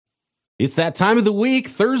It's that time of the week,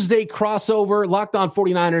 Thursday crossover, Locked On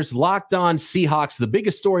 49ers, Locked On Seahawks, the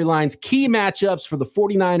biggest storylines, key matchups for the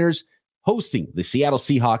 49ers hosting the Seattle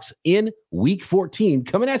Seahawks in Week 14.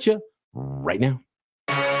 Coming at you right now.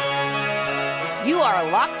 You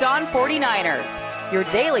are Locked On 49ers, your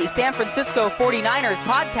daily San Francisco 49ers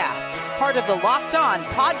podcast, part of the Locked On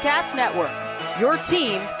Podcast Network, your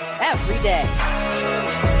team every day.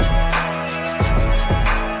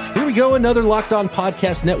 Here we go, another Locked On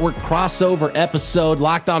Podcast Network crossover episode.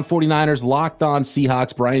 Locked On 49ers, Locked On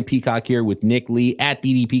Seahawks. Brian Peacock here with Nick Lee at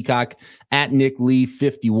BD Peacock, at Nick Lee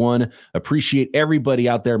 51. Appreciate everybody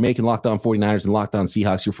out there making Locked On 49ers and Locked On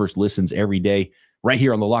Seahawks your first listens every day right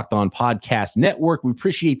here on the Locked On Podcast Network. We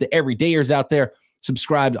appreciate the everydayers out there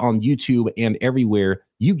subscribed on YouTube and everywhere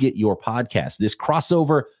you get your podcasts. This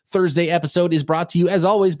crossover Thursday episode is brought to you, as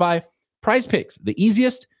always, by Prize Picks, the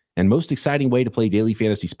easiest and most exciting way to play daily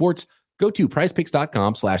fantasy sports. Go to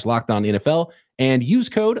prizepicks.com/LockedOnNFL and use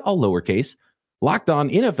code, all lowercase,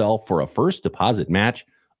 LockedOnNFL for a first deposit match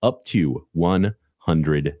up to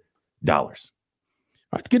 $100.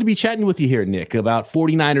 All right, it's good to be chatting with you here, Nick, about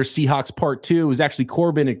 49ers Seahawks Part 2. It was actually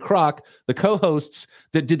Corbin and Croc, the co-hosts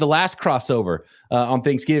that did the last crossover on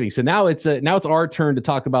Thanksgiving. So now it's our turn to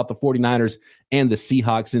talk about the 49ers and the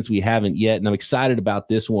Seahawks since we haven't yet. And I'm excited about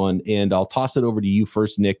this one. And I'll toss it over to you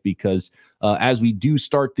first, Nick, because as we do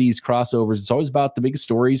start these crossovers, it's always about the biggest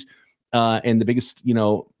stories and the biggest,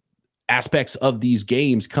 aspects of these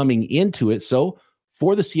games coming into it. So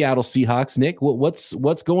for the Seattle Seahawks, Nick,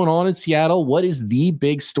 what's going on in Seattle? What is the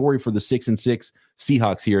big story for the 6-6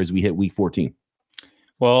 Seahawks here as we hit Week 14?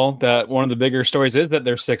 Well, one of the bigger stories is that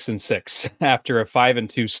they're 6-6 after a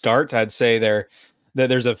 5-2 start. I'd say that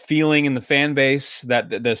there's a feeling in the fan base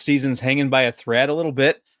that the season's hanging by a thread a little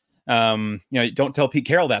bit. Don't tell Pete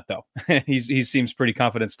Carroll that though. he seems pretty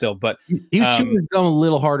confident still, but he was going a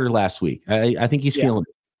little harder last week. I think he's feeling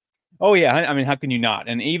it. Oh yeah, I mean, how can you not?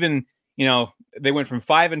 And even they went from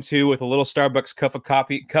 5-2 with a little Starbucks cup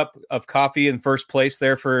of coffee in first place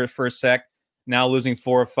there for a sec. Now losing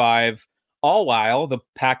 4 of 5. All while the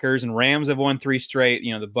Packers and Rams have won 3 straight.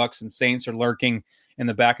 The Bucks and Saints are lurking in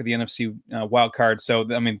the back of the NFC wild card.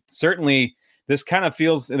 So I mean, certainly this kind of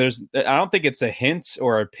feels I don't think it's a hint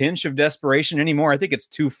or a pinch of desperation anymore. I think it's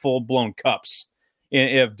 2 full-blown cups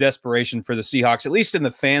of desperation for the Seahawks, at least in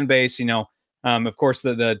the fan base. Of course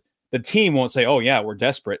the team won't say, "Oh yeah, we're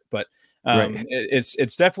desperate," but right.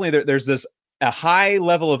 It's definitely there's a high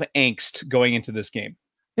level of angst going into this game.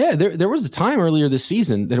 Yeah, there was a time earlier this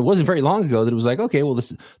season that it wasn't very long ago that it was like, okay, well,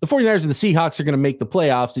 the 49ers and the Seahawks are going to make the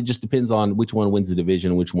playoffs. It just depends on which one wins the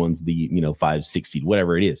division, which one's the 5-6 seed,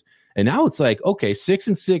 whatever it is. And now it's like, okay,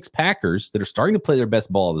 6-6 Packers that are starting to play their best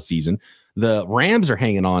ball of the season. The Rams are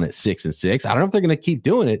hanging on at 6-6. I don't know if they're going to keep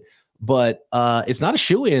doing it, but it's not a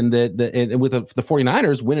shoe-in that with the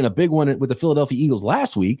 49ers winning a big one with the Philadelphia Eagles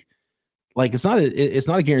last week. Like it's not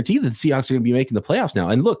a guarantee that the Seahawks are going to be making the playoffs now.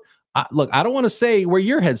 And look, I don't want to say where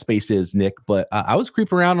your headspace is, Nick, but I was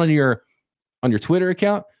creeping around on your Twitter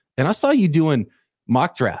account and I saw you doing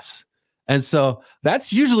mock drafts. And so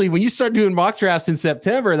that's usually when you start doing mock drafts in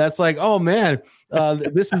September, that's like, oh man,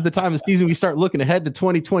 this is the time of season we start looking ahead to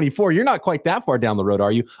 2024. You're not quite that far down the road,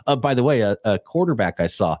 are you? By the way, a quarterback I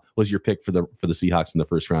saw was your pick for the Seahawks in the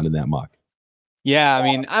first round in that mock. Yeah, I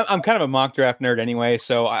mean, I'm kind of a mock draft nerd anyway,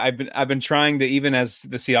 so I've been trying to, even as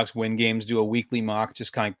the Seahawks win games, do a weekly mock,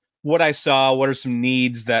 just kind of what I saw, what are some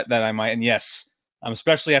needs that I might, and yes,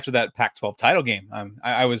 especially after that Pac-12 title game,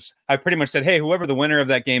 I pretty much said, hey, whoever the winner of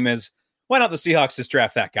that game is, why not the Seahawks just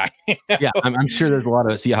draft that guy? Yeah, I'm sure there's a lot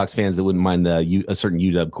of Seahawks fans that wouldn't mind a certain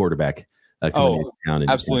UW quarterback.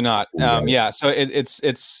 Absolutely not. Yeah, so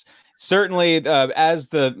it's certainly as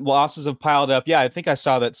the losses have piled up. Yeah, I think I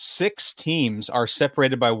saw that 6 teams are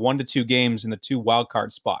separated by 1 to 2 games in the 2 wild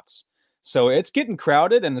card spots. So it's getting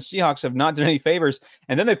crowded, and the Seahawks have not done any favors.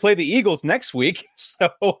 And then they play the Eagles next week,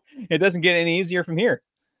 so it doesn't get any easier from here.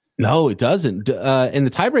 No, it doesn't. And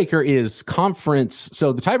the tiebreaker is conference.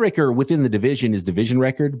 So the tiebreaker within the division is division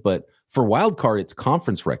record, but for wild card, it's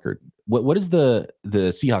conference record. What is the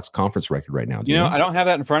Seahawks conference record right now? Do you know? I don't have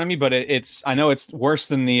that in front of me, but I know it's worse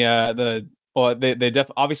than the. Well, they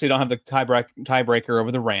obviously don't have the tiebreaker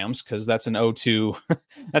over the Rams because that's an 0-2.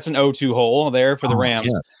 That's an 0-2 hole there for the Rams.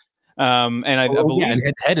 Yeah. And I believe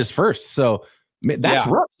head is first. So that's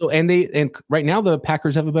rough. So and right now the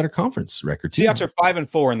Packers have a better conference record too. Seahawks are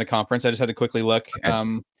 5-4 in the conference. I just had to quickly look.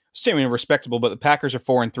 Okay. Still respectable, but the Packers are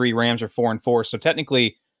 4-3, Rams are 4-4. So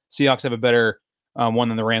technically, Seahawks have a better one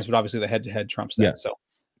than the Rams, but obviously the head-to-head trumps that. Yeah. So,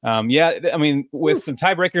 I mean, with some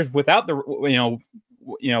tiebreakers without the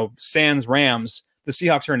sans Rams, the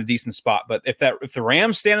Seahawks are in a decent spot. But if the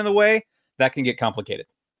Rams stand in the way, that can get complicated.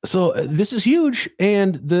 So this is huge,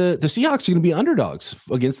 and the Seahawks are going to be underdogs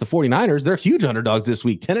against the 49ers. They're huge underdogs this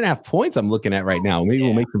week, 10.5 points I'm looking at right now. Maybe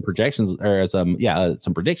we'll make some projections or some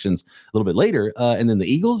predictions a little bit later. And then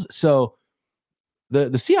the Eagles. So the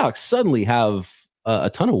Seahawks suddenly have a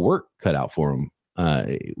ton of work cut out for them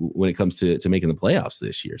when it comes to making the playoffs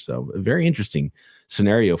this year. So a very interesting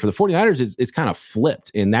scenario. For the 49ers, it's kind of flipped,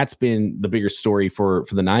 and that's been the bigger story for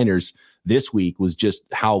the Niners this week, was just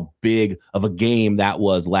how big of a game that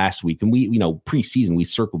was last week. And we, preseason, we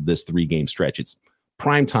circled this 3-game stretch. It's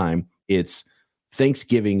prime time. It's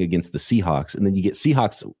Thanksgiving against the Seahawks. And then you get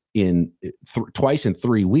Seahawks in twice in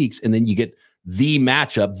 3 weeks. And then you get the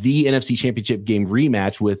matchup, the NFC Championship game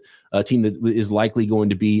rematch with a team that is likely going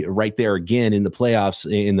to be right there again in the playoffs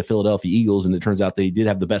in the Philadelphia Eagles. And it turns out they did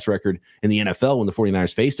have the best record in the NFL when the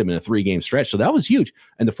 49ers faced them in a 3-game stretch. So that was huge.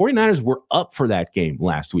 And the 49ers were up for that game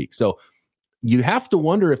last week. So you have to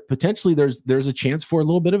wonder if potentially there's a chance for a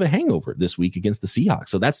little bit of a hangover this week against the Seahawks.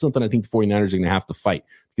 So that's something I think the 49ers are going to have to fight,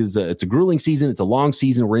 because it's a grueling season. It's a long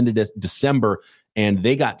season. We're into December, and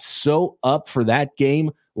they got so up for that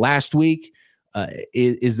game last week.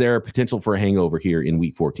 Is there a potential for a hangover here in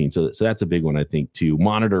week 14? So that's a big one, I think, to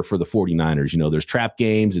monitor for the 49ers. There's trap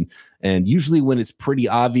games, and usually when it's pretty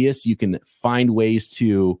obvious, you can find ways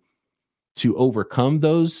to overcome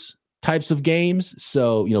those types of games.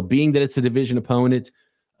 So, being that it's a division opponent,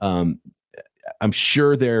 I'm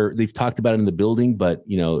sure they've talked about it in the building, but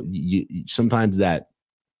sometimes that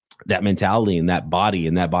mentality and that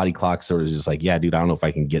body clock sort of is just like, yeah, dude, I don't know if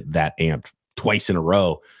I can get that amped twice in a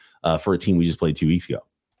row for a team we just played 2 weeks ago.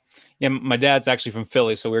 Yeah, my dad's actually from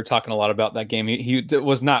Philly, so we were talking a lot about that game. He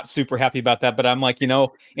was not super happy about that, but I'm like, in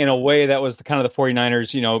a way that was the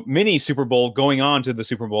 49ers, mini Super Bowl going on to the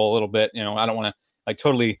Super Bowl a little bit. I don't want to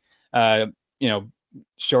totally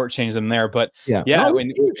shortchange them there, but yeah.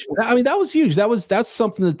 That was huge. That's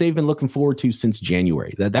something that they've been looking forward to since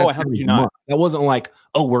January. How could you not? That wasn't like,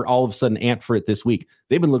 we're all of a sudden amped for it this week.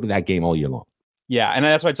 They've been looking at that game all year long. Yeah, and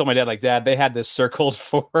that's why I told my dad, Dad, they had this circled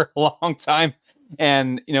for a long time.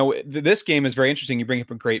 And, this game is very interesting. You bring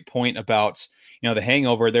up a great point about, the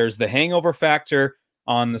hangover. There's the hangover factor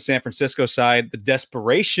on the San Francisco side, the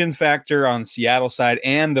desperation factor on Seattle side,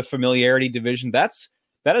 and the familiarity division. That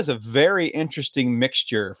is a very interesting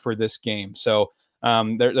mixture for this game. So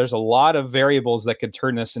there's a lot of variables that could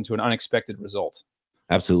turn this into an unexpected result.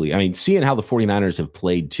 Absolutely. I mean, seeing how the 49ers have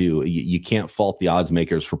played too, you can't fault the odds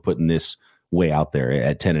makers for putting this way out there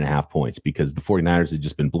at 10.5 points, because the 49ers have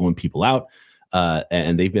just been blowing people out.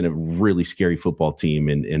 And they've been a really scary football team.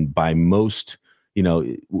 And by most,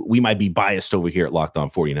 we might be biased over here at Locked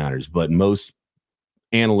On 49ers, but most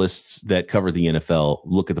analysts that cover the NFL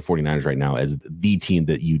look at the 49ers right now as the team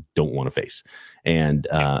that you don't want to face. And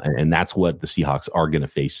that's what the Seahawks are going to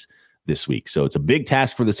face this week. So it's a big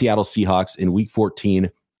task for the Seattle Seahawks in week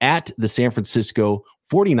 14 at the San Francisco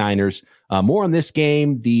 49ers. More on this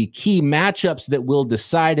game, the key matchups that will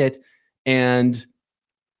decide it, and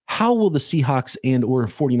how will the Seahawks and or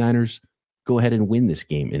 49ers go ahead and win this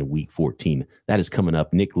game in week 14? That is coming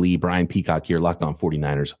up. Nick Lee, Brian Peacock here, Locked On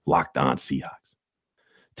 49ers, Locked On Seahawks.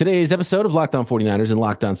 Today's episode of Locked On 49ers and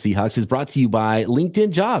Locked On Seahawks is brought to you by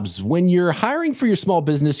LinkedIn Jobs. When you're hiring for your small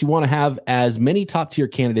business, you want to have as many top-tier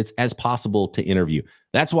candidates as possible to interview.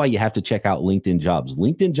 That's why you have to check out LinkedIn Jobs.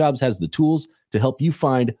 LinkedIn Jobs has the tools to help you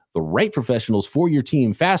find the right professionals for your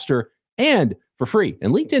team faster and for free.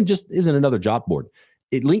 And LinkedIn just isn't another job board.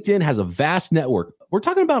 LinkedIn has a vast network. We're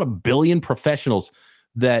talking about 1 billion professionals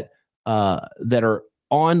that are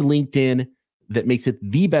on LinkedIn, that makes it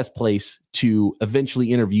the best place to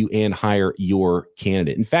eventually interview and hire your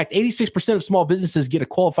candidate. In fact, 86% of small businesses get a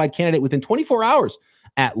qualified candidate within 24 hours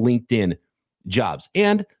at LinkedIn Jobs.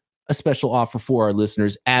 And a special offer for our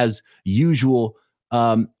listeners as usual.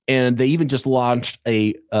 And they even just launched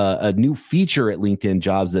a new feature at LinkedIn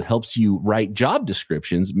Jobs that helps you write job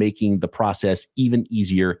descriptions, making the process even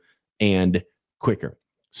easier and quicker.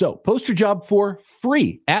 So post your job for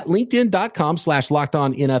free at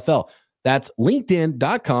linkedin.com/LockedOnNFL. That's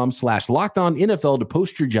linkedin.com/LockedOnNFL to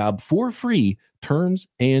post your job for free. Terms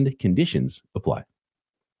and conditions apply.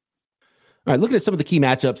 All right, looking at some of the key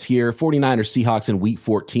matchups here, 49ers Seahawks in week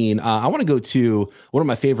 14. I want to go to one of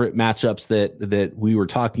my favorite matchups that we were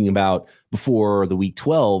talking about before the week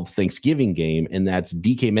 12 Thanksgiving game, and that's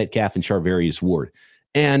DK Metcalf and Charvarius Ward.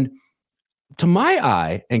 And to my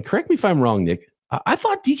eye, and correct me if I'm wrong, Nick, I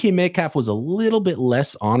thought DK Metcalf was a little bit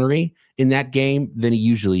less ornery in that game than he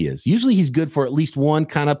usually is. Usually he's good for at least one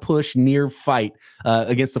kind of push near fight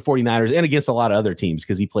against the 49ers and against a lot of other teams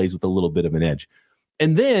because he plays with a little bit of an edge.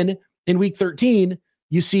 And then in week 13,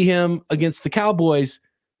 you see him against the Cowboys,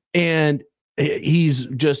 and he's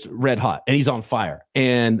just red hot, and he's on fire,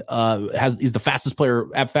 and he's the fastest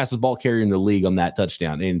ball carrier in the league on that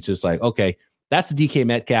touchdown. And it's just like, okay, that's the DK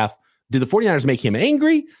Metcalf. Did the 49ers make him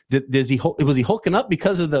angry? Was he hulking up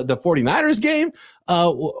because of the 49ers game?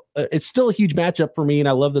 It's still a huge matchup for me, and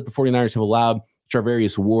I love that the 49ers have allowed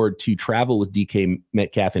Charvarius Ward to travel with DK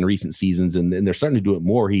Metcalf in recent seasons, and they're starting to do it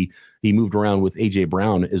more. He moved around with A.J.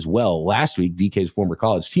 Brown as well last week, DK's former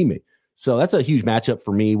college teammate. So that's a huge matchup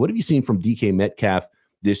for me. What have you seen from DK Metcalf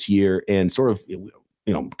this year? And sort of,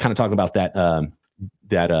 kind of talking about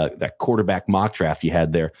that quarterback mock draft you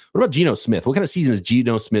had there. What about Geno Smith? What kind of season is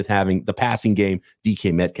Geno Smith having? The passing game,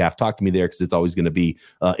 DK Metcalf. Talk to me there, because it's always going to be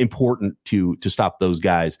important to stop those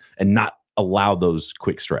guys and not allow those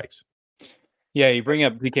quick strikes. Yeah, you bring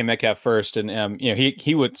up DK Metcalf first, and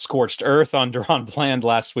he would scorched earth on Deron Bland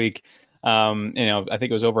last week. I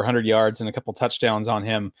think it was over 100 yards and a couple touchdowns on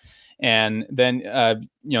him. And then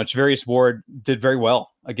Charvarius Ward did very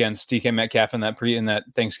well against DK Metcalf in that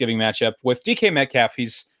Thanksgiving matchup. With DK Metcalf,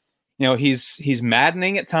 he's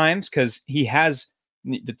maddening at times because he has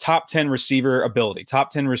the top 10 receiver ability, top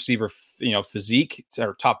 10 receiver, physique,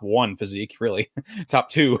 or top 1 physique, really, top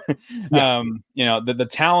 2. Yeah. The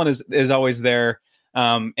talent is always there.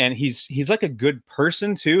 And he's like a good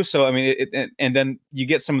person too. So, I mean, and then you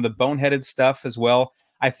get some of the boneheaded stuff as well.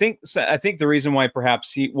 I think the reason why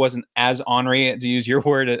perhaps he wasn't as ornery, to use your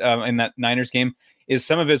word, in that Niners game, is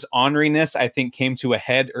some of his orneriness, I think, came to a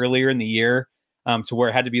head earlier in the year, to where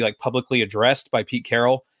it had to be like publicly addressed by Pete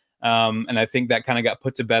Carroll. And I think that kind of got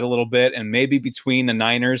put to bed a little bit. And maybe between the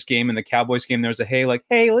Niners game and the Cowboys game, there was hey,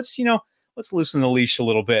 let's loosen the leash a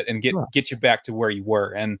little bit and get you back to where you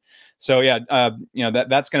were. And so,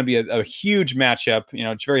 that's going to be a huge matchup.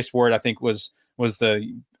 Charvarius Ward, I think, was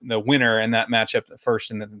the winner in that matchup first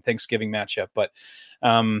in the Thanksgiving matchup. But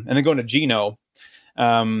and then going to Geno,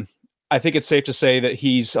 I think it's safe to say that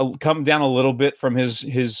he's come down a little bit from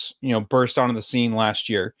his burst onto the scene last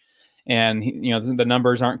year. And the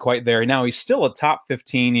numbers aren't quite there. Now he's still a top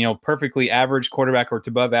 15, perfectly average quarterback or to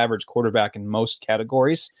above average quarterback in most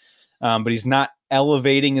categories. But he's not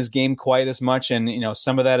elevating his game quite as much. And,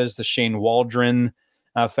 some of that is the Shane Waldron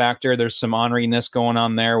factor. There's some orneriness going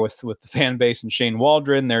on there with the fan base and Shane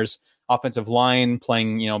Waldron. There's offensive line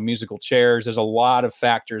playing, musical chairs. There's a lot of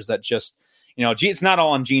factors that just, it's not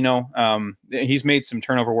all on Geno. He's made some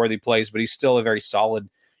turnover worthy plays, but he's still a very solid,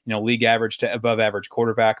 league average to above average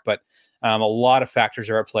quarterback. But a lot of factors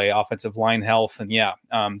are at play, offensive line health. And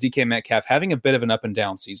DK Metcalf having a bit of an up and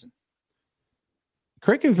down season.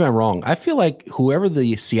 Correct me if I'm wrong. I feel like whoever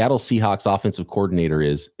the Seattle Seahawks offensive coordinator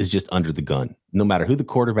is just under the gun, no matter who the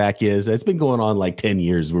quarterback is. It's been going on like 10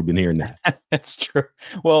 years. We've been hearing that. That's true.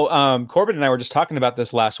 Well, Corbin and I were just talking about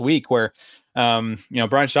this last week where, Brian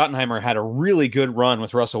Schottenheimer had a really good run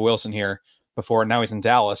with Russell Wilson here before. Now he's in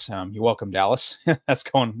Dallas. You're welcome, Dallas. That's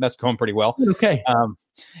going pretty well. Okay.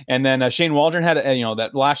 And then Shane Waldron had,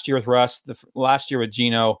 that last year with Russ, the last year with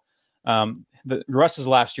Geno, Russ's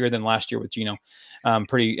last year, then last year with Geno.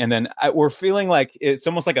 And then we're feeling like it's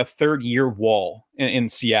almost like a third year wall in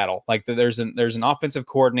Seattle. Like there's an offensive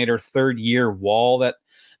coordinator third year wall that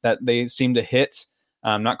they seem to hit.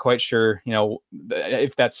 I'm not quite sure,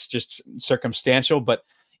 if that's just circumstantial, but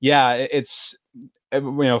yeah, it's,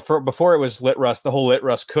 before it was Lit Russ, the whole Lit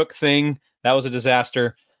Russ Cook thing, that was a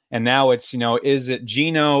disaster. And now it's, is it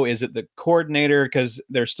Geno? Is it the coordinator? Because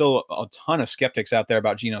there's still a ton of skeptics out there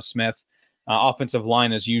about Geno Smith. Offensive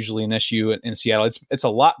line is usually an issue in Seattle. It's a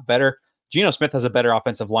lot better. Geno Smith has a better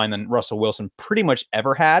offensive line than Russell Wilson pretty much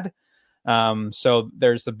ever had. So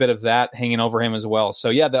there's a bit of that hanging over him as well. So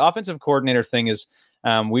yeah, the offensive coordinator thing is,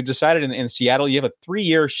 we've decided in Seattle, you have a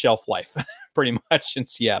 3-year shelf life pretty much in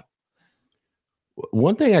Seattle.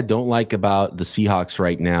 One thing I don't like about the Seahawks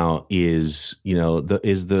right now is, we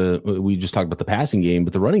just talked about the passing game,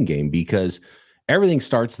 but the running game, because everything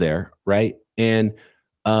starts there, right? And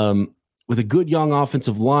with a good young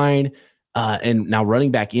offensive line and now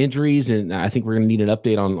running back injuries, and I think we're going to need an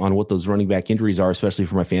update on what those running back injuries are, especially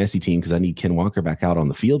for my fantasy team, because I need Ken Walker back out on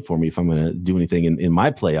the field for me if I'm going to do anything in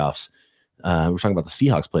my playoffs. We're talking about the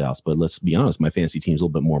Seahawks playoffs, but let's be honest, my fantasy team is a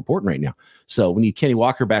little bit more important right now. So we need Kenny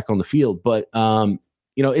Walker back on the field, but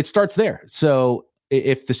it starts there. So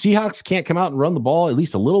if the Seahawks can't come out and run the ball at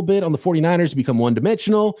least a little bit on the 49ers, become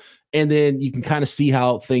one-dimensional, and then you can kind of see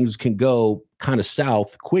how things can go kind of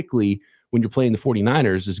south quickly when you're playing the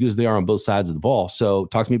 49ers, as good as they are on both sides of the ball. So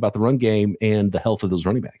talk to me about the run game and the health of those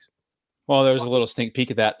running backs. Well, there was a little sneak peek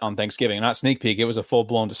at that on Thanksgiving. Not sneak peek. It was a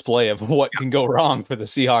full-blown display of what can go wrong for the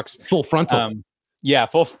Seahawks. Full frontal. Yeah,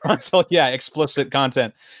 full frontal. Yeah, explicit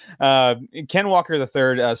content. Ken Walker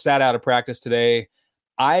III sat out of practice today.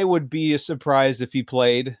 I would be surprised if he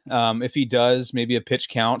played. If he does, maybe a pitch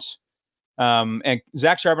count. And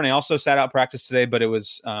Zach Charbonnet also sat out practice today, but it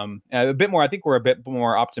was a bit more. I think we're a bit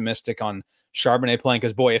more optimistic on Charbonnet playing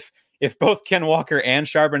because, boy, if both Ken Walker and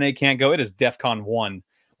Charbonnet can't go, it is DEFCON 1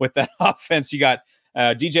 with that offense. You got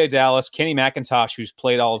DJ Dallas, Kenny McIntosh, who's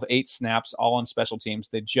played all of 8 snaps, all on special teams.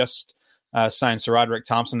 They just signed Sir Roderick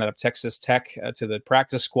Thompson out of Texas Tech to the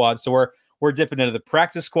practice squad. So we're dipping into the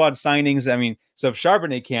practice squad signings. I mean, so if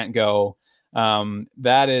Charbonnet can't go,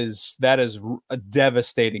 that is a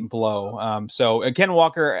devastating blow. So Ken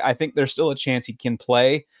Walker, I think there's still a chance he can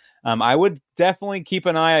play. I would definitely keep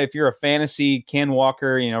an eye if you're a fantasy Ken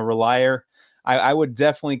Walker, relier. I would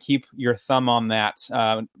definitely keep your thumb on that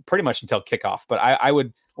pretty much until kickoff. But I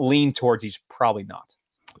would lean towards he's probably not.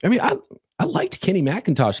 I mean, I liked Kenny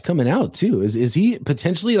McIntosh coming out too. Is he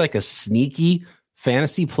potentially like a sneaky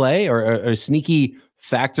fantasy play or a sneaky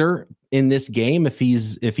factor in this game if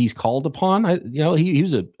he's called upon? He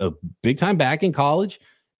was a big time back in college,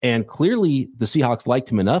 and clearly the Seahawks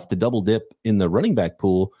liked him enough to double dip in the running back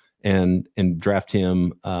pool and draft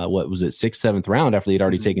him. What was it, 6th, 7th round after they'd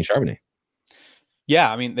already taken Charbonnet?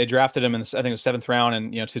 Yeah, I mean, they drafted him in I think it was 7th round,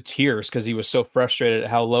 and to tears because he was so frustrated at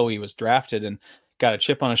how low he was drafted and got a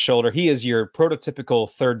chip on his shoulder. He is your prototypical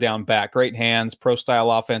third down back, great hands, pro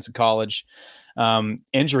style offense in college.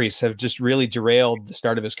 Injuries have just really derailed the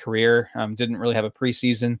start of his career. Didn't really have a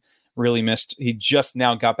preseason, really missed. He just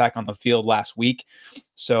now got back on the field last week.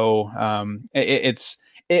 So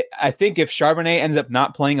I think if Charbonnet ends up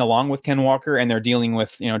not playing along with Ken Walker and they're dealing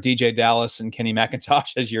with, DJ Dallas and Kenny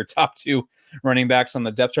McIntosh as your top 2 running backs on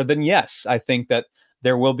the depth chart, then yes, I think that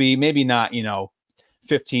there will be maybe not,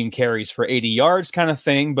 15 carries for 80 yards kind of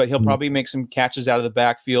thing, but he'll probably make some catches out of the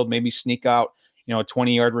backfield, maybe sneak out, a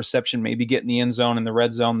 20-yard reception, maybe get in the end zone in the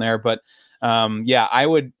red zone there. But I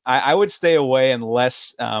would stay away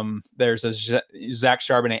unless there's a Zach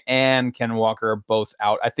Charbonnet and Ken Walker are both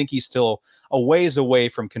out. I think he's still a ways away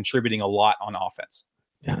from contributing a lot on offense.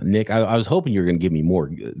 Yeah, Nick, I was hoping you were going to give me more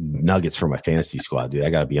nuggets for my fantasy squad, dude. I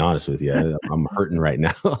got to be honest with you. I'm hurting right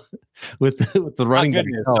now with the running back.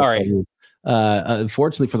 Sorry.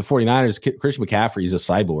 Unfortunately for the 49ers, Christian McCaffrey is a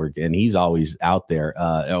cyborg, and he's always out there.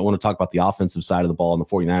 I want to talk about the offensive side of the ball on the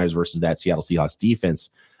 49ers versus that Seattle Seahawks defense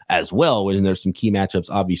as well, and there's some key matchups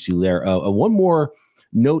obviously there. One more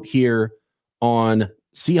note here on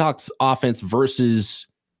Seahawks offense versus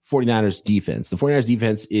 49ers defense. The 49ers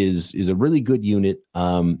defense is a really good unit.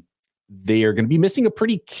 They are going to be missing a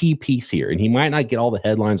pretty key piece here, and he might not get all the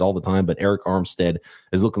headlines all the time, but Eric Armstead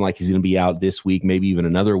is looking like he's going to be out this week, maybe even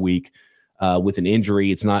another week. With an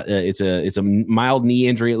injury. It's not it's a mild knee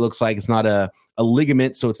injury. It looks like it's not a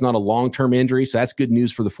ligament, so it's not a long-term injury. So that's good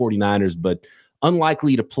news for the 49ers, but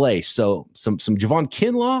unlikely to play. So some Javon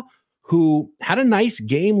Kinlaw, who had a nice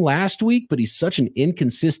game last week, but he's such an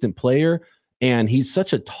inconsistent player, and he's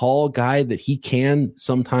such a tall guy that he can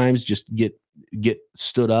sometimes just get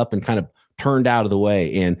stood up and kind of turned out of the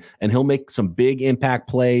way, and he'll make some big impact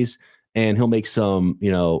plays. And he'll make some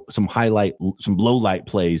low light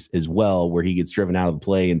plays as well, where he gets driven out of the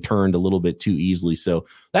play and turned a little bit too easily. So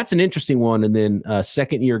that's an interesting one. And then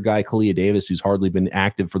second year guy, Kalia Davis, who's hardly been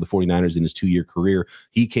active for the 49ers in his 2-year career.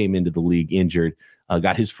 He came into the league injured,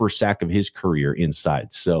 got his first sack of his career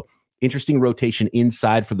inside. So interesting rotation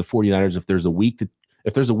inside for the 49ers. If there's a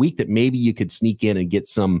week that maybe you could sneak in and get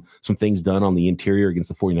some things done on the interior against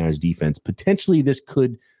the 49ers defense, potentially this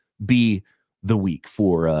could be the week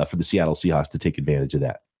for the Seattle Seahawks to take advantage of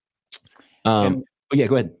that. Go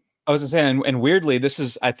ahead. I was going to say, and weirdly, this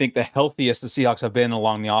is, I think, the healthiest the Seahawks have been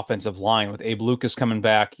along the offensive line with Abe Lucas coming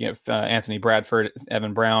back, Anthony Bradford,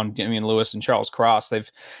 Evan Brown, Damian Lewis, and Charles Cross.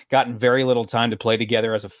 They've gotten very little time to play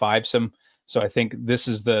together as a fivesome. So I think this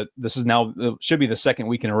is now should be the second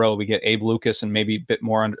week in a row we get Abe Lucas and maybe a bit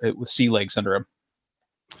more with sea legs under him.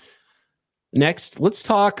 Next, let's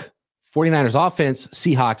talk 49ers offense,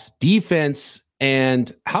 Seahawks defense,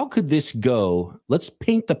 and how could this go? Let's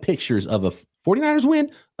paint the pictures of a 49ers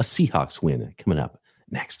win, a Seahawks win coming up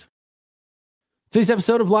next. Today's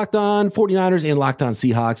episode of Locked On 49ers and Locked On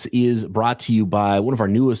Seahawks is brought to you by one of our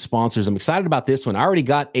newest sponsors. I'm excited about this one. I already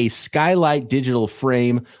got a Skylight digital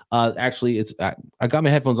frame. Actually, I got my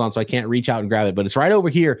headphones on, so I can't reach out and grab it, but it's right over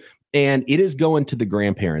here. And it is going to the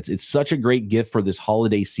grandparents. It's such a great gift for this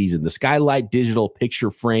holiday season. The Skylight digital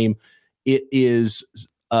picture frame. It is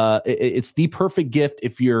it's the perfect gift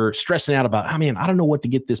if you're stressing out about, I don't know what to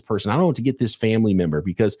get this person. I don't know what to get this family member,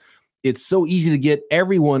 because it's so easy to get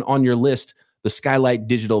everyone on your list the Skylight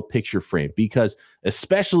digital picture frame, because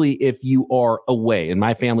especially if you are away, and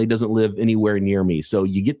my family doesn't live anywhere near me, so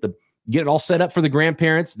you get it all set up for the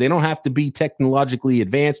grandparents. They don't have to be technologically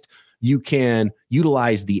advanced. You can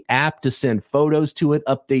utilize the app to send photos to it,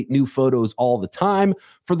 update new photos all the time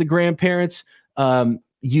for the grandparents.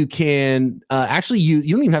 You can actually, you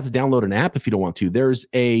don't even have to download an app if you don't want to. There's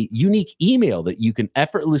a unique email that you can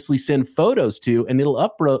effortlessly send photos to, and it'll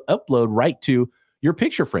upload right to your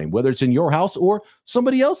picture frame, whether it's in your house or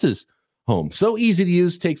somebody else's home. So easy to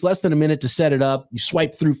use, takes less than a minute to set it up. You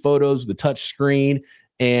swipe through photos with the touch screen,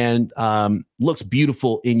 and looks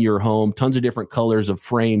beautiful in your home. Tons of different colors of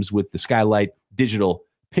frames with the Skylight digital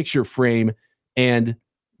picture frame, and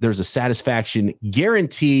there's a satisfaction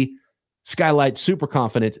guarantee. Skylight, super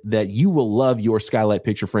confident that you will love your Skylight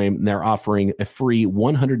picture frame, and they're offering a free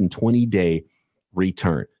 120-day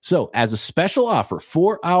return. So as a special offer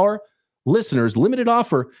for our listeners, limited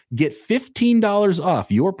offer, get $15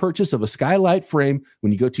 off your purchase of a Skylight frame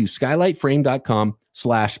when you go to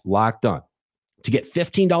skylightframe.com/lockedon. To get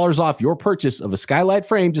 $15 off your purchase of a Skylight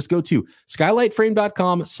frame, just go to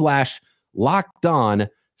skylightframe.com/lockedon.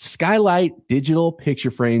 Skylight digital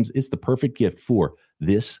picture frames is the perfect gift for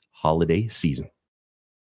this holiday season.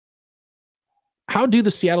 How do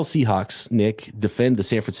the Seattle Seahawks, Nick, defend the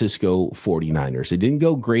San Francisco 49ers? It didn't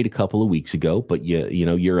go great a couple of weeks ago, but you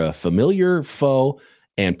know, you're a familiar foe,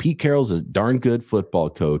 and Pete Carroll's a darn good football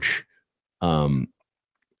coach. Don't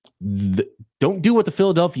do what the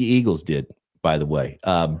Philadelphia Eagles did, by the way.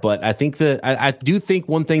 But I think I do think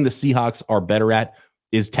one thing the Seahawks are better at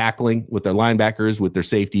is tackling with their linebackers, with their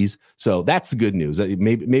safeties. So that's the good news.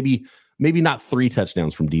 Maybe not 3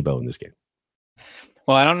 touchdowns from Debo in this game.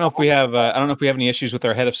 Well, I don't know if we have any issues with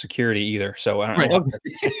our head of security either. So I don't know.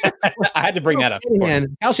 I had to bring that up.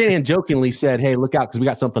 Kyle Shanahan jokingly said, "Hey, look out, because we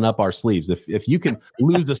got something up our sleeves. If you can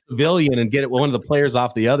lose a civilian and get one of the players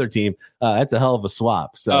off the other team, that's a hell of a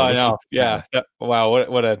swap." So, I know. Yeah. Wow.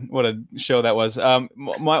 What a show that was.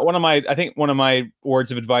 One of my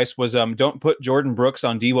words of advice was, don't put Jordan Brooks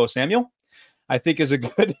on Deebo Samuel. I think is a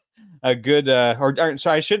good. Sorry,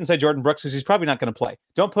 I shouldn't say Jordan Brooks, because he's probably not going to play.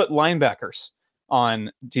 Don't put linebackers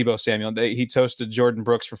on Deebo Samuel. He toasted Jordan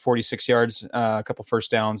Brooks for 46 yards, a couple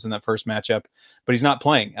first downs in that first matchup, but he's not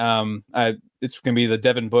playing. It's going to be the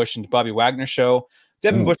Devin Bush and Bobby Wagner show.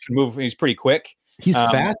 Devin Bush can move. He's pretty quick. He's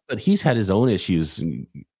fast, but he's had his own issues. And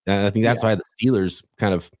I think that's why the Steelers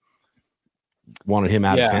kind of wanted him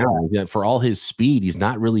out of town. For all his speed, he's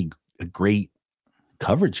not really a great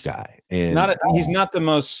coverage guy. And he's not the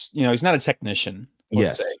most, he's not a technician.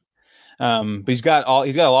 Let's say. But he's got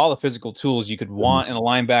all the physical tools you could want in a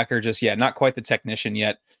linebacker. Just not quite the technician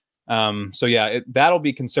yet. That'll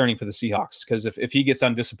be concerning for the Seahawks, because if he gets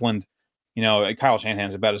undisciplined, Kyle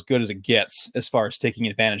Shanahan's about as good as it gets as far as taking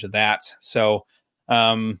advantage of that. So,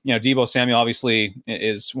 Deebo Samuel obviously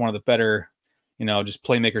is one of the better, just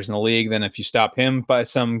playmakers in the league. Then if you stop him by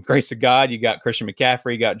some grace of God, you got Christian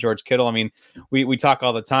McCaffrey, you got George Kittle. I mean, we talk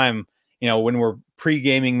all the time. When we're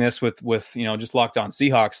pre-gaming this with just Locked On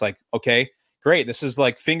Seahawks, like, okay, great. This is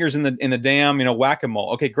like fingers in the damn,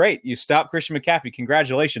 whack-a-mole. Okay, great. You stop Christian McCaffrey.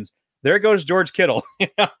 Congratulations. There goes George Kittle.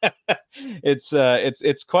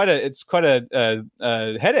 It's quite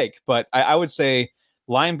a headache, but I would say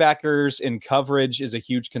linebackers in coverage is a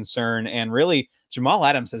huge concern. And really, Jamal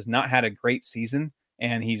Adams has not had a great season,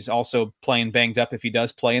 and he's also playing banged up if he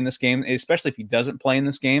does play in this game, especially if he doesn't play in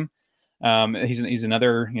this game. He's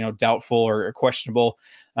another, doubtful or questionable.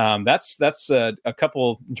 That's a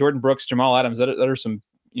couple Jordan Brooks, Jamal Adams. That are some,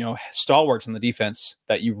 stalwarts in the defense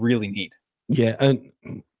that you really need. Yeah. And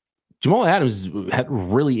Jamal Adams had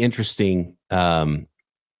really interesting,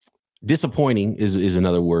 disappointing is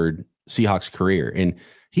another word, Seahawks career. And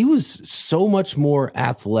he was so much more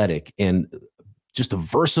athletic and just a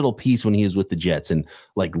versatile piece when he was with the Jets, and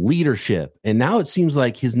like leadership. And now it seems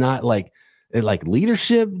like he's not like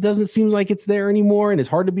leadership doesn't seem like it's there anymore. And it's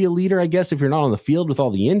hard to be a leader, I guess, if you're not on the field with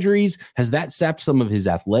all the injuries. Has that sapped some of his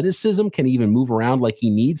athleticism? Can he even move around like he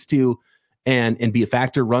needs to and be a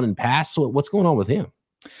factor run and pass? So what's going on with him?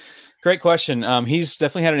 Great question. He's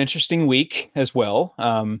definitely had an interesting week as well.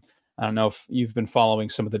 I don't know if you've been following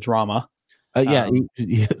some of the drama.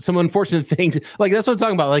 Some unfortunate things. Like, that's what I'm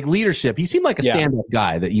talking about. Like leadership. He seemed like a stand-up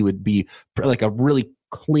guy that you would be like a really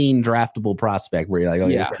clean draftable prospect where you're like,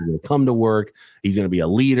 he's going to come to work. He's going to be a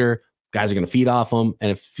leader. Guys are going to feed off him.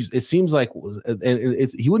 And it seems like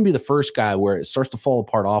he wouldn't be the first guy where it starts to fall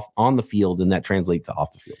apart off on the field, and that translates to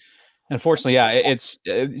off the field. Unfortunately, it's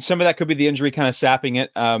some of that could be the injury kind of sapping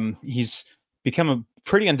it. He's become a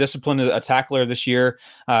pretty undisciplined a tackler this year.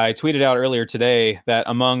 I tweeted out earlier today that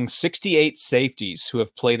among 68 safeties who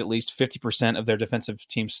have played at least 50% of their defensive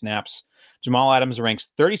team snaps, Jamal Adams ranks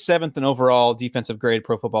 37th in overall defensive grade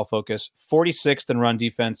Pro Football Focus, 46th in run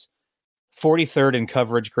defense, 43rd in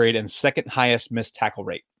coverage grade, and second highest missed tackle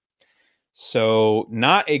rate. So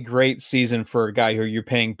not a great season for a guy who you're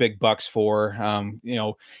paying big bucks for.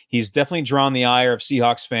 He's definitely drawn the ire of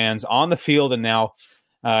Seahawks fans on the field and now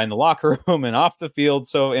in the locker room and off the field.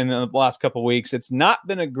 So in the last couple of weeks, it's not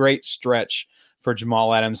been a great stretch for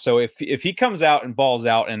Jamal Adams. So if he comes out and balls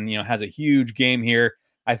out and has a huge game here,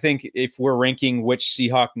 I think if we're ranking which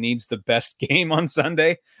Seahawk needs the best game on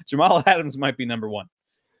Sunday, Jamal Adams might be number one.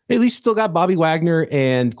 At least still got Bobby Wagner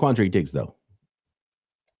and Quandre Diggs, though.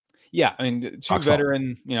 Yeah, I mean, two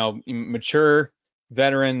veteran, mature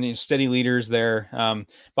veteran, steady leaders there.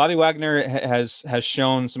 Bobby Wagner has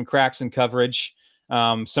shown some cracks in coverage.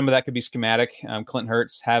 Some of that could be schematic. Clinton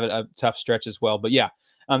Hurts have a tough stretch as well. But yeah,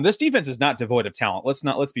 this defense is not devoid of talent.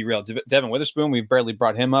 Let's be real. Devin Witherspoon, we barely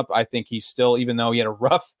brought him up. I think he's still, even though he had a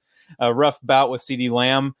rough bout with CeeDee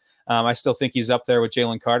Lamb, I still think he's up there with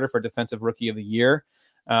Jalen Carter for Defensive Rookie of the Year.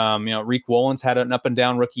 Reek Wollins had an up and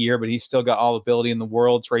down rookie year, but he's still got all the ability in the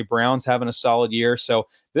world. Trey Brown's having a solid year. So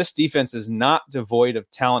this defense is not devoid of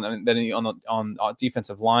talent on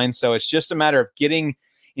defensive line. So it's just a matter of getting,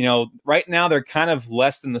 right now they're kind of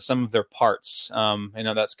less than the sum of their parts.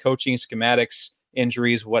 That's coaching, schematics,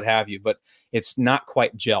 injuries, what have you, but it's not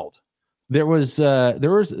quite gelled. There was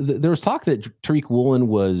talk that Tariq Woolen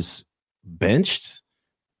was benched.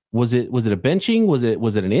 Was it a benching? Was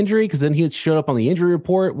it an injury? Because then he showed up on the injury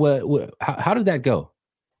report. How did that go?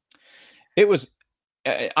 It was.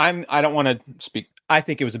 I don't want to speak. I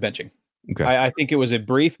think it was a benching. Okay. I think it was a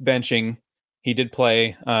brief benching. He did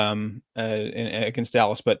play against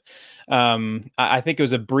Dallas, but I think it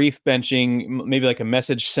was a brief benching, maybe like a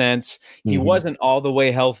message sent. He wasn't all the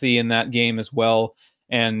way healthy in that game as well.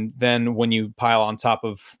 And then when you pile on top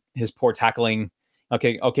of his poor tackling.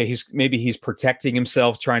 Okay. He's protecting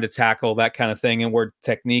himself, trying to tackle, that kind of thing. And where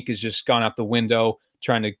technique has just gone out the window,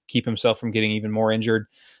 trying to keep himself from getting even more injured.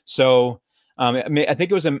 So I think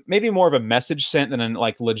it was maybe more of a message sent than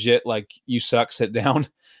legit, you suck, sit down.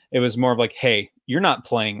 It was more of like, hey, you're not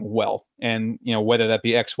playing well. And, whether that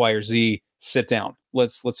be X, Y, or Z, sit down.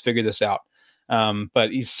 Let's figure this out.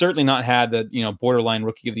 But he's certainly not had the, borderline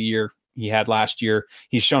Rookie of the Year he had last year.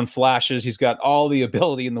 He's shown flashes. He's got all the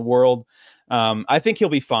ability in the world. I think he'll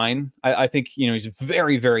be fine. I think, he's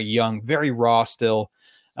very, very young, very raw still.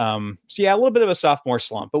 So yeah, a little bit of a sophomore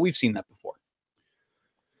slump, but we've seen that before.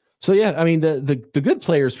 So yeah, I mean, the good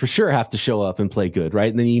players for sure have to show up and play good, right?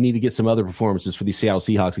 And then you need to get some other performances for the Seattle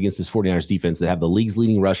Seahawks against this 49ers defense that have the league's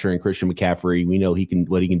leading rusher in Christian McCaffrey. We know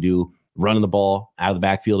what he can do running the ball out of the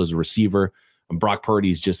backfield as a receiver. And Brock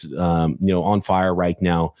Purdy's just on fire right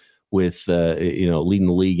now with leading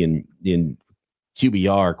the league in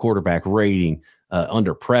QBR, quarterback rating,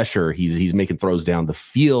 under pressure. He's making throws down the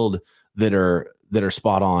field that are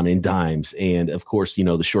spot on in dimes. And of course,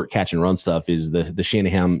 the short catch and run stuff is the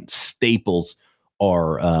Shanahan staples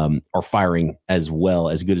are firing as well,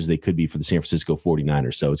 as good as they could be for the San Francisco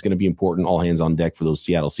 49ers. So it's going to be important, all hands on deck for those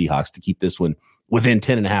Seattle Seahawks to keep this one within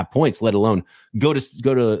 10.5 points, let alone go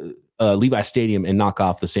to Levi Stadium and knock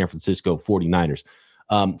off the San Francisco 49ers.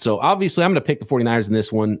 So obviously I'm going to pick the 49ers in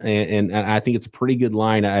this one, and I think it's a pretty good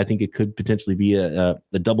line. I think it could potentially be a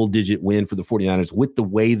double-digit win for the 49ers with the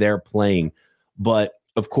way they're playing. But,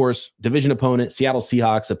 of course, division opponent, Seattle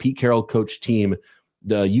Seahawks, a Pete Carroll coach team,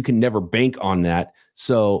 you can never bank on that.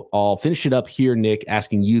 So I'll finish it up here, Nick,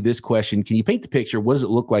 asking you this question. Can you paint the picture? What does it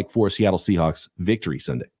look like for a Seattle Seahawks victory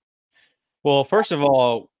Sunday? Well, first of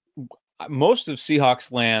all, most of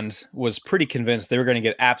Seahawks land was pretty convinced they were going to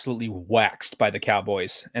get absolutely waxed by the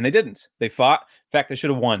Cowboys, and they didn't. They fought. In fact, they should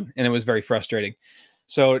have won, and it was very frustrating.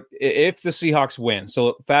 So if the Seahawks win,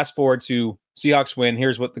 so fast forward to Seahawks win,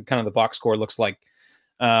 here's what the box score looks like.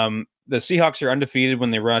 The Seahawks are undefeated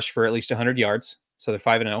when they rush for at least 100 yards, so they're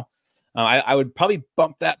 5-0. I would probably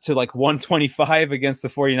bump that to 125 against the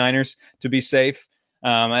 49ers to be safe.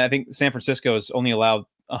 I think San Francisco has only allowed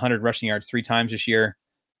 100 rushing yards 3 times this year.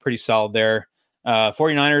 Pretty solid there.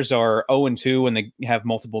 49ers are 0-2 when they have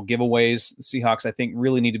multiple giveaways. The Seahawks, I think,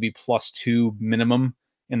 really need to be +2 minimum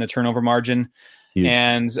in the turnover margin. Huge.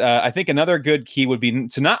 And I think another good key would be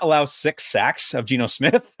to not allow 6 sacks of Geno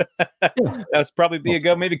Smith. That's probably be a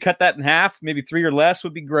go. Maybe cut that in half. Maybe 3 or less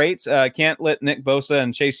would be great. Can't let Nick Bosa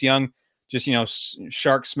and Chase Young just,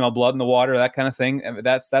 sharks smell blood in the water, that kind of thing.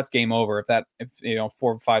 That's game over if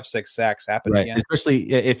 4, 5, 6 sacks happen again.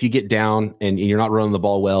 Especially if you get down and you're not running the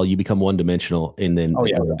ball well, you become one-dimensional, and then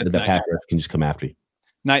the Packers can just come after you.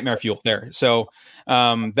 nightmare fuel there. So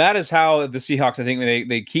that is how the Seahawks, I think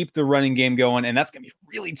they keep the running game going, and that's going to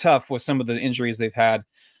be really tough with some of the injuries they've had.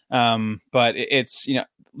 But it's,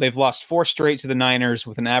 they've lost 4 straight to the Niners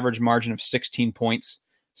with an average margin of 16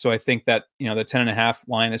 points. So I think that, the 10.5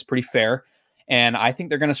 line is pretty fair. And I think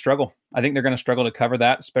they're going to struggle. I think they're going to struggle to cover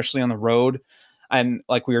that, especially on the road. And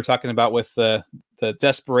like we were talking about with the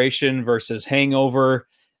desperation versus hangover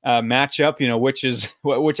matchup,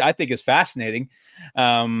 which I think is fascinating.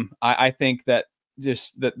 I think that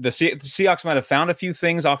just the Seahawks might have found a few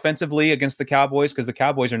things offensively against the Cowboys, because the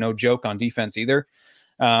Cowboys are no joke on defense either.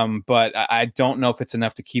 But I don't know if it's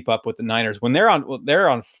enough to keep up with the Niners. When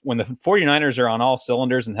when the 49ers are on all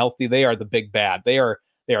cylinders and healthy, they are the big bad. They are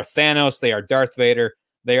Thanos. They are Darth Vader.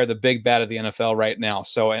 They are the big bad of the NFL right now.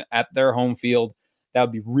 So at their home field, that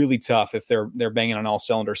would be really tough if they're banging on all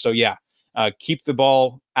cylinders. So yeah, keep the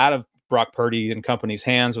ball out of Brock Purdy and company's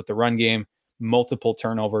hands with the run game, multiple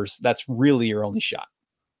turnovers. That's really your only shot.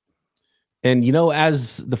 And,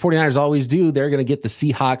 as the 49ers always do, they're going to get the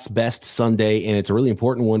Seahawks best Sunday, and it's a really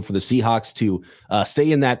important one for the Seahawks to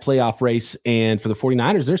stay in that playoff race. And for the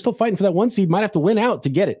 49ers, they're still fighting for that 1 seed, might have to win out to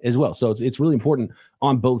get it as well. So it's really important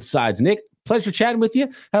on both sides. Nick, pleasure chatting with you.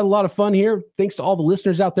 Had a lot of fun here. Thanks to all the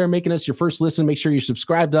listeners out there making us your first listen. Make sure you're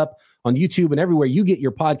subscribed up on YouTube and everywhere you get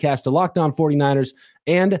your podcast to Locked On 49ers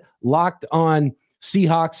and Locked On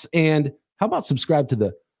Seahawks. And how about subscribe to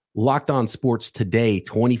the Locked On Sports Today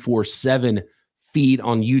 24/7 feed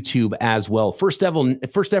on YouTube as well. First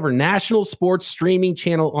ever national sports streaming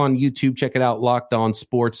channel on YouTube. Check it out, Locked On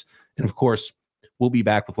Sports. And of course, we'll be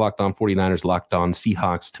back with Locked On 49ers, Locked On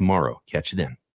Seahawks tomorrow. Catch you then.